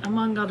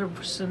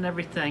others and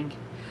everything.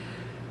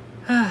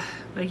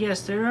 But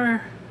yes,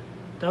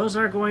 those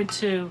are going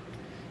to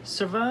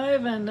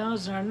survive and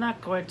those are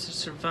not going to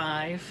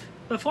survive.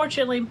 But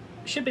fortunately,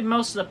 should be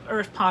most of the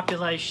Earth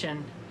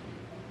population.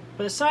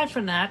 But aside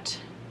from that,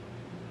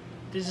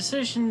 the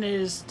decision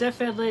is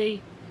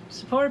definitely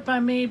supported by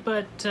me,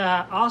 but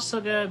also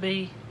going to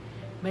be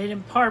made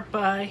in part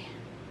by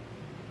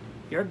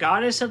your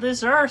goddess of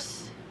this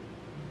Earth.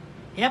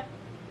 Yep,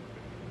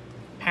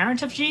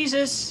 parent of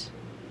Jesus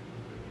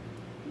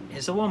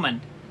is a woman.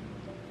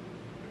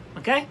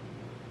 Okay?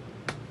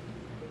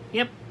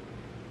 Yep.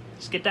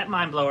 Let's get that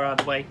mind blower out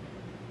of the way.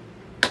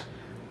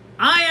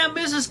 I am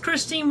Mrs.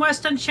 Christine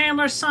Weston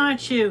Chandler,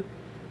 sonichu,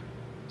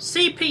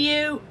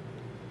 CPU,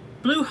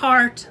 Blue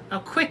Heart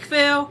of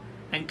Quickville,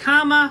 and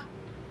comma,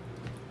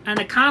 and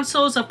the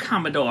consoles of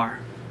Commodore.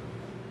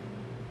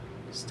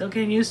 Still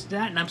getting used to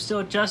that, and I'm still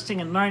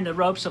adjusting and learning the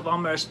ropes of all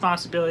my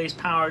responsibilities,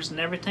 powers, and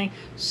everything.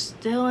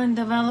 Still in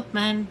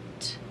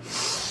development.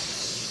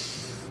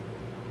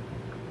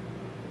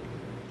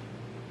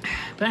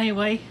 But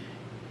anyway,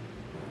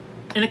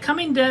 in the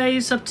coming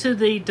days up to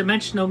the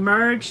dimensional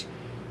merge,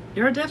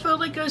 you're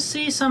definitely going to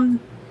see some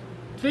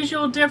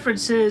visual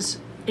differences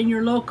in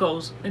your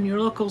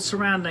local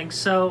surroundings.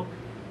 So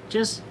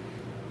just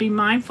be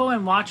mindful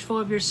and watchful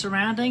of your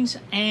surroundings,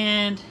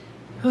 and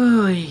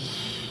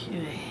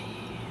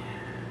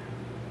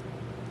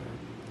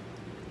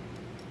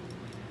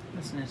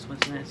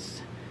what's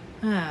this?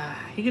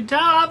 You can tell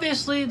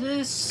obviously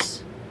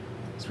this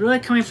is really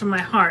coming from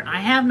my heart.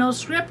 I have no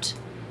script.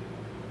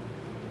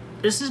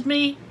 This is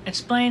me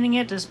explaining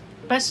it as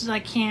best as I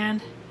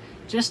can,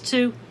 just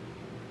to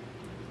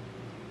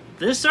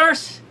this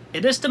Earth,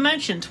 in this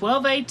dimension,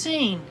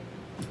 1218.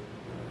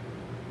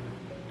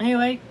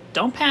 Anyway,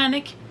 don't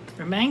panic.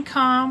 Remain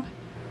calm.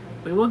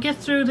 We will get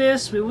through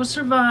this. We will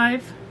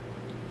survive.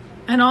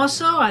 And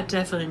also, I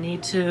definitely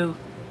need to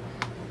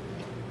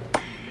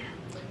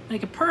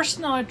make a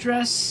personal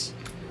address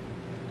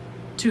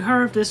to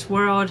her of this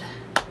world,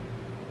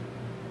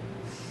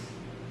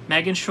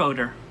 Megan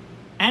Schroeder.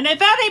 And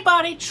if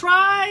anybody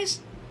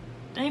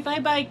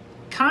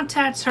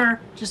contacts her,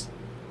 just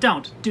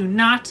do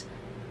not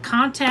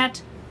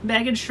contact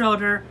Megan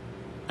Schroeder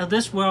of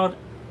this world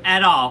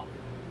at all.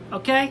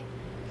 Okay?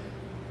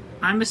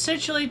 I'm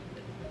essentially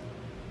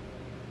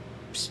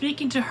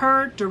speaking to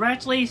her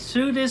directly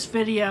through this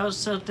video,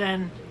 so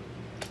then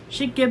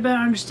she can get a better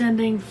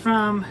understanding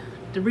from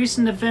the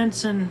recent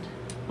events and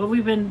what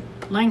we've been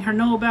letting her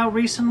know about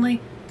recently.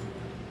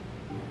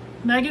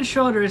 Megan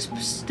Schroeder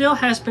still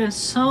has been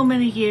so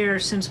many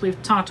years since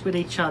we've talked with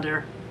each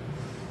other.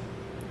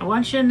 I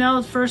want you to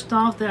know, first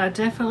off, that I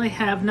definitely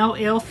have no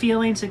ill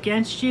feelings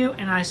against you,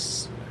 and I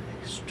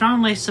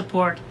strongly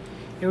support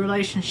your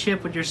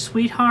relationship with your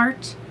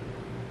sweetheart.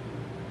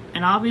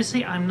 And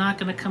obviously, I'm not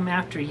going to come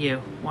after you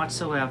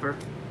whatsoever.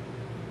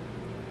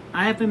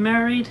 I have been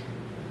married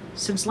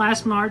since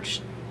last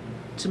March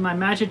to my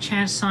Magic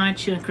Chance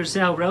Sonichu and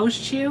Crizel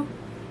Rosechew,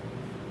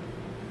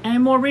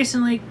 and more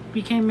recently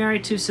became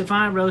married to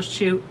Savannah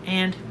Rosechew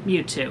and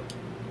Mewtwo.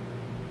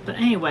 But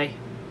anyway,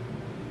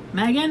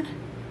 Megan,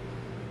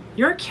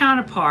 your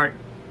counterpart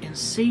in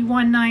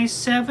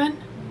C197,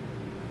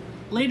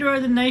 leader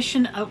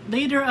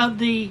of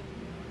the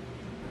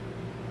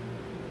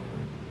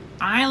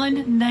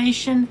island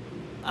nation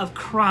of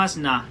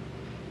Krasna.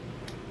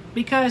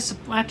 Because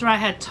after I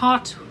had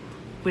talked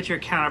with your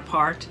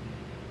counterpart,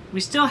 we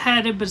still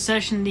had in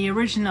possession the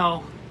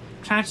original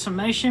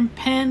transformation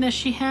pen that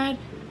she had.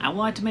 I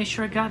wanted to make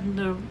sure I got in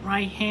the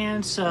right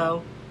hand,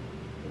 so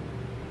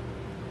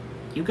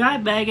you got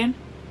it, Megan.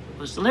 It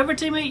was delivered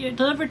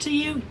to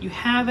you. You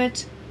have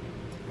it,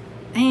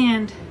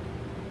 and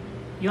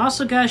you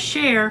also got to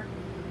share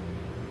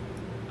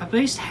at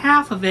least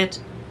half of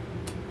it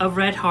of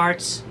Red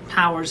Heart's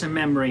powers and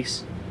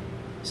memories.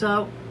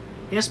 So,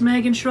 yes,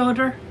 Megan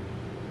Schroeder,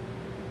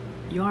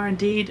 you are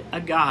indeed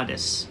a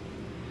goddess,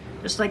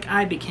 just like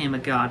I became a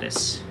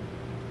goddess,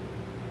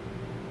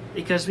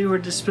 because we were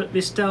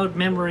bestowed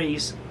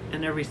memories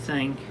and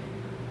everything.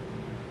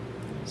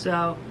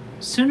 So,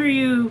 sooner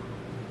you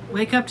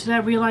wake up to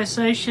that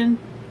realization,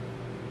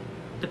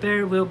 the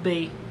better it will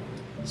be.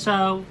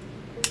 So,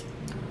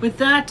 with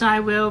that, I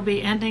will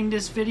be ending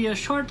this video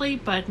shortly,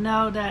 but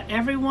know that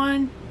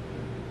everyone,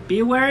 be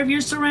aware of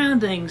your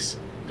surroundings.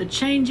 The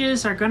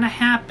changes are going to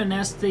happen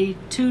as the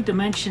two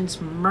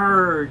dimensions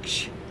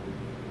merge.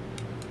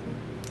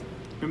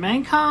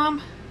 Remain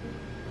calm.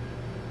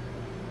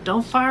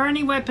 Don't fire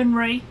any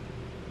weaponry.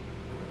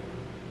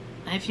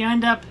 And if you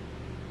end up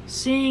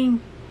seeing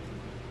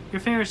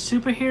your favorite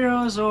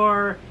superheroes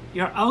or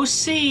your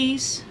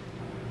OCs,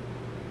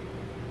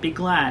 be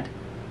glad.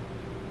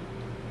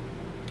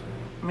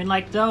 I mean,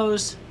 like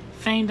those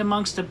famed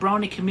amongst the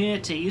brony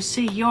community. You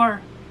see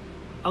your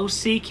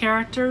OC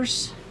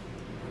characters,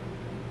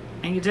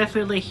 and you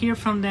definitely hear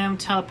from them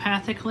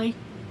telepathically.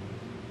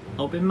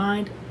 Open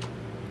mind,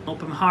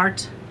 open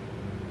heart,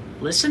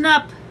 listen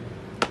up.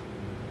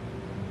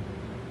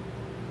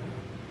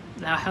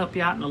 That'll help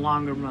you out in the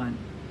longer run.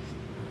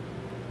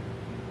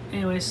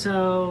 Anyway,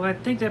 so I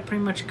think that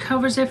pretty much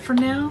covers it for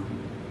now.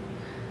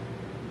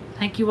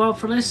 Thank you all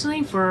for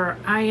listening.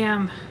 I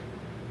am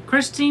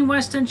Christine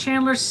Weston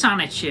Chandler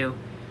Sonichu,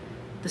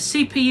 the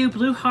CPU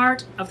Blue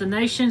Heart of the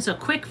nations of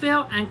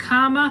Quickville and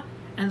Comma,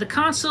 and the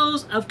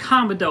consoles of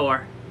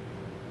Commodore.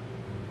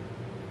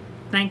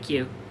 Thank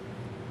you.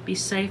 Be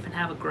safe and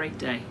have a great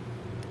day.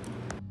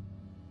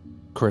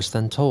 Chris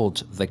then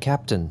told the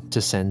captain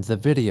to send the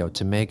video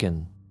to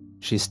Megan.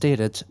 She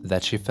stated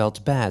that she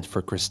felt bad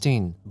for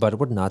Christine, but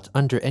would not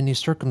under any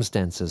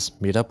circumstances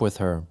meet up with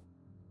her.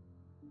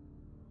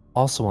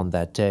 Also on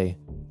that day,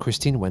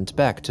 Christine went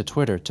back to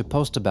Twitter to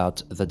post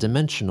about the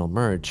dimensional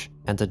merge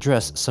and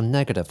address some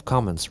negative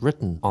comments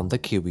written on the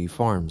Kiwi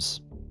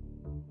Farms.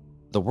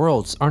 The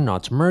worlds are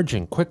not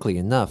merging quickly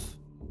enough.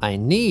 I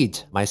need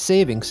my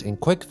savings in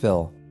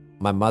Quickville.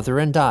 My mother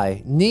and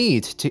I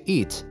need to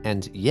eat,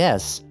 and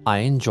yes, I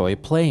enjoy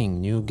playing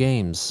new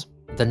games.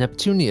 The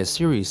Neptunia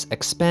series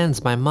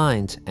expands my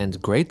mind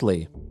and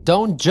greatly.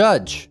 Don't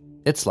judge!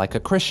 It's like a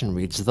Christian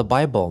reads the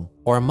Bible,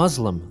 or a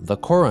Muslim the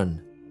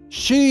Quran.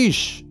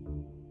 Sheesh!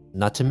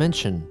 Not to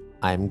mention,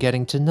 I am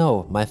getting to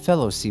know my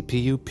fellow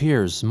CPU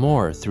peers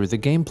more through the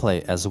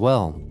gameplay as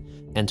well,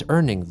 and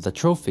earning the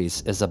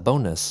trophies is a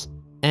bonus.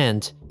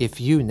 And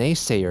if you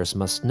naysayers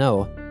must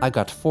know, I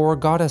got 4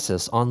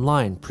 goddesses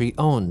online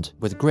pre-owned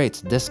with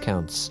great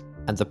discounts,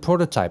 and the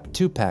prototype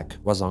 2-pack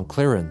was on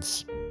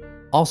clearance.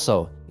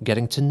 Also,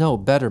 getting to know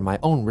better my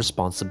own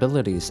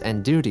responsibilities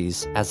and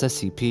duties as a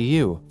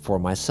CPU for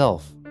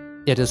myself.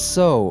 It is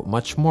so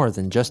much more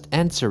than just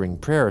answering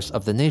prayers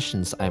of the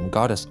nations I am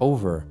goddess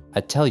over,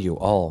 I tell you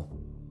all.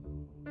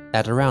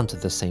 At around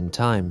the same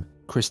time,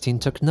 Christine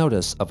took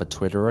notice of a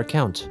Twitter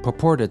account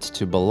purported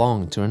to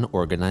belong to an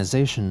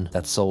organization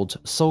that sold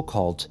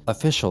so-called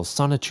official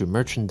Sonichu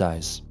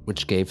merchandise,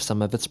 which gave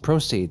some of its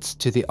proceeds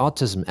to the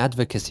autism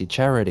advocacy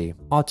charity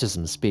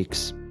Autism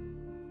Speaks.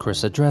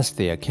 Chris addressed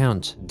the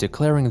account,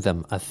 declaring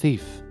them a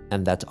thief,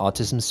 and that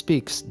Autism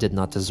Speaks did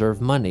not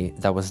deserve money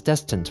that was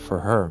destined for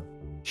her.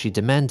 She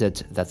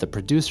demanded that the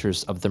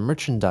producers of the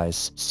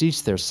merchandise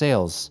cease their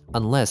sales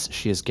unless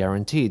she is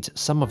guaranteed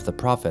some of the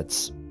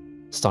profits.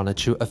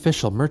 Sonichu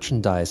official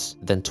merchandise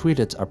then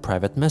tweeted a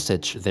private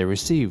message they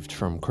received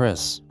from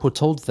Chris, who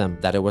told them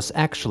that it was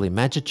actually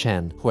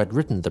Magi-chan who had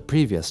written the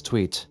previous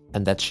tweet,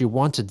 and that she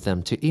wanted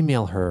them to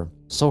email her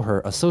so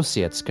her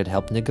associates could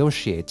help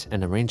negotiate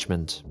an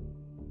arrangement.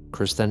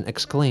 Chris then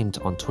exclaimed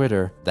on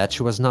Twitter that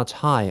she was not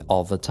high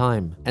all the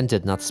time and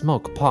did not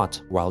smoke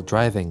pot while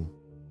driving.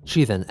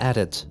 She then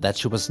added that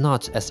she was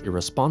not as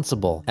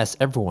irresponsible as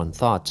everyone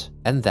thought,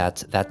 and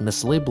that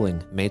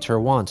mislabeling made her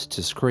want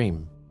to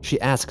scream. She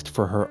asked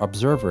for her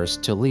observers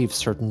to leave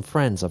certain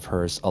friends of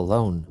hers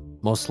alone,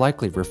 most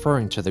likely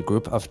referring to the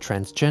group of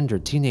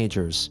transgender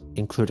teenagers,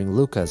 including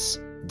Lucas,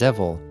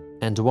 Devil,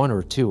 and 1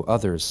 or 2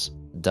 others,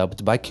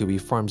 dubbed by Kiwi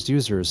Farms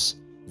users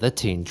the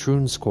Teen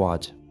Troon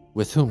Squad,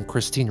 with whom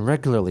Christine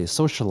regularly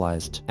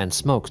socialized and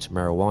smoked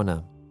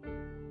marijuana.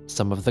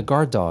 Some of the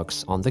guard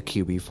dogs on the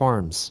Kiwi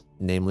Farms,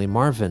 namely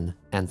Marvin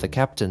and the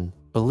captain,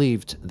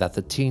 believed that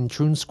the Teen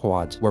Troon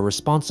Squad were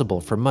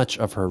responsible for much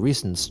of her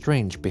recent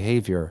strange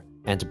behavior,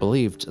 and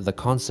believed the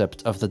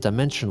concept of the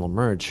dimensional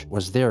merge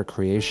was their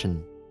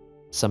creation.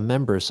 Some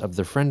members of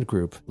the friend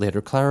group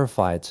later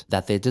clarified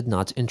that they did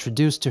not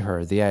introduce to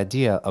her the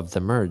idea of the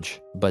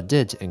merge, but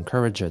did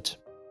encourage it.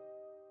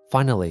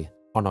 Finally,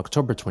 on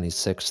October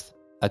 26th,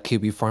 a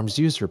Kiwi Farms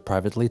user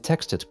privately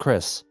texted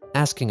Chris,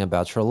 asking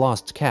about her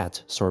lost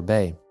cat,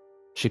 Sorbet.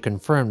 She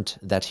confirmed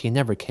that he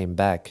never came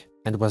back,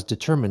 and was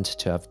determined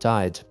to have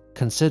died,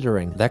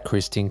 considering that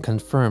Christine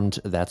confirmed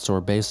that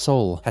Sorbet's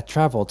soul had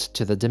traveled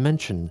to the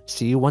dimension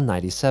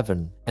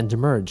C197 and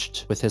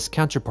merged with his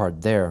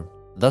counterpart there,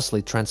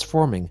 thusly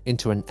transforming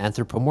into an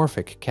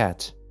anthropomorphic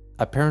cat,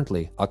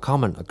 apparently a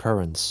common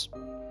occurrence.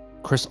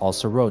 Chris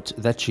also wrote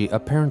that she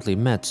apparently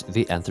met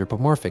the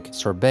anthropomorphic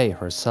Sorbet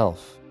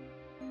herself.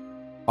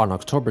 On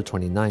October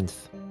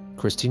 29th,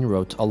 Christine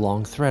wrote a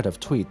long thread of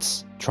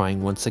tweets,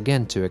 trying once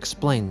again to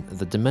explain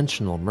the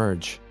dimensional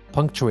merge,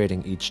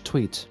 punctuating each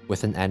tweet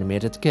with an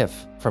animated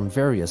GIF from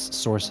various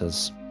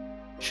sources.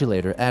 She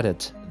later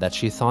added that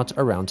she thought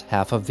around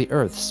half of the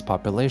Earth's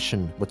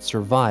population would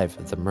survive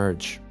the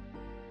merge.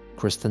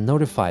 Kristen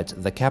notified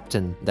the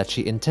captain that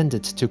she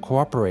intended to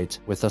cooperate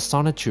with the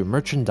Sonichu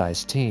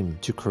merchandise team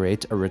to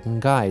create a written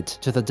guide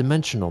to the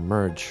dimensional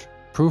merge,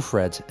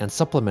 proofread and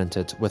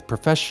supplemented with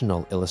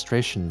professional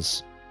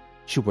illustrations.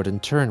 She would in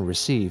turn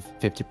receive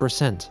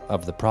 50%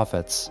 of the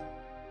profits.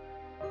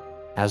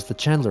 As the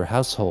Chandler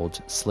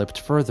household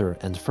slipped further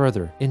and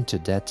further into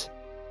debt,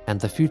 and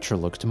the future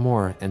looked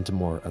more and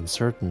more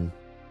uncertain,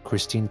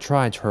 Christine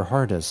tried her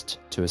hardest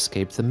to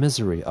escape the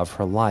misery of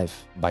her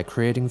life by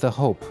creating the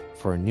hope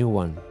for a new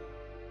one.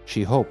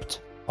 She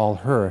hoped all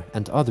her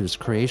and others'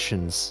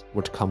 creations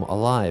would come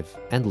alive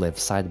and live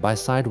side by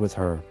side with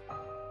her.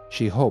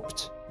 She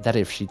hoped that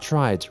if she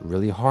tried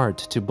really hard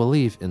to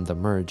believe in the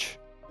merge,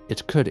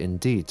 it could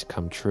indeed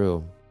come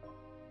true.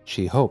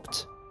 She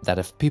hoped that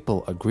if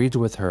people agreed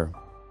with her,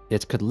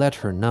 it could let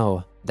her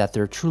know that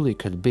there truly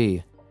could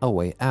be a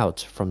way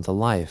out from the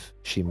life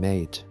she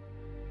made.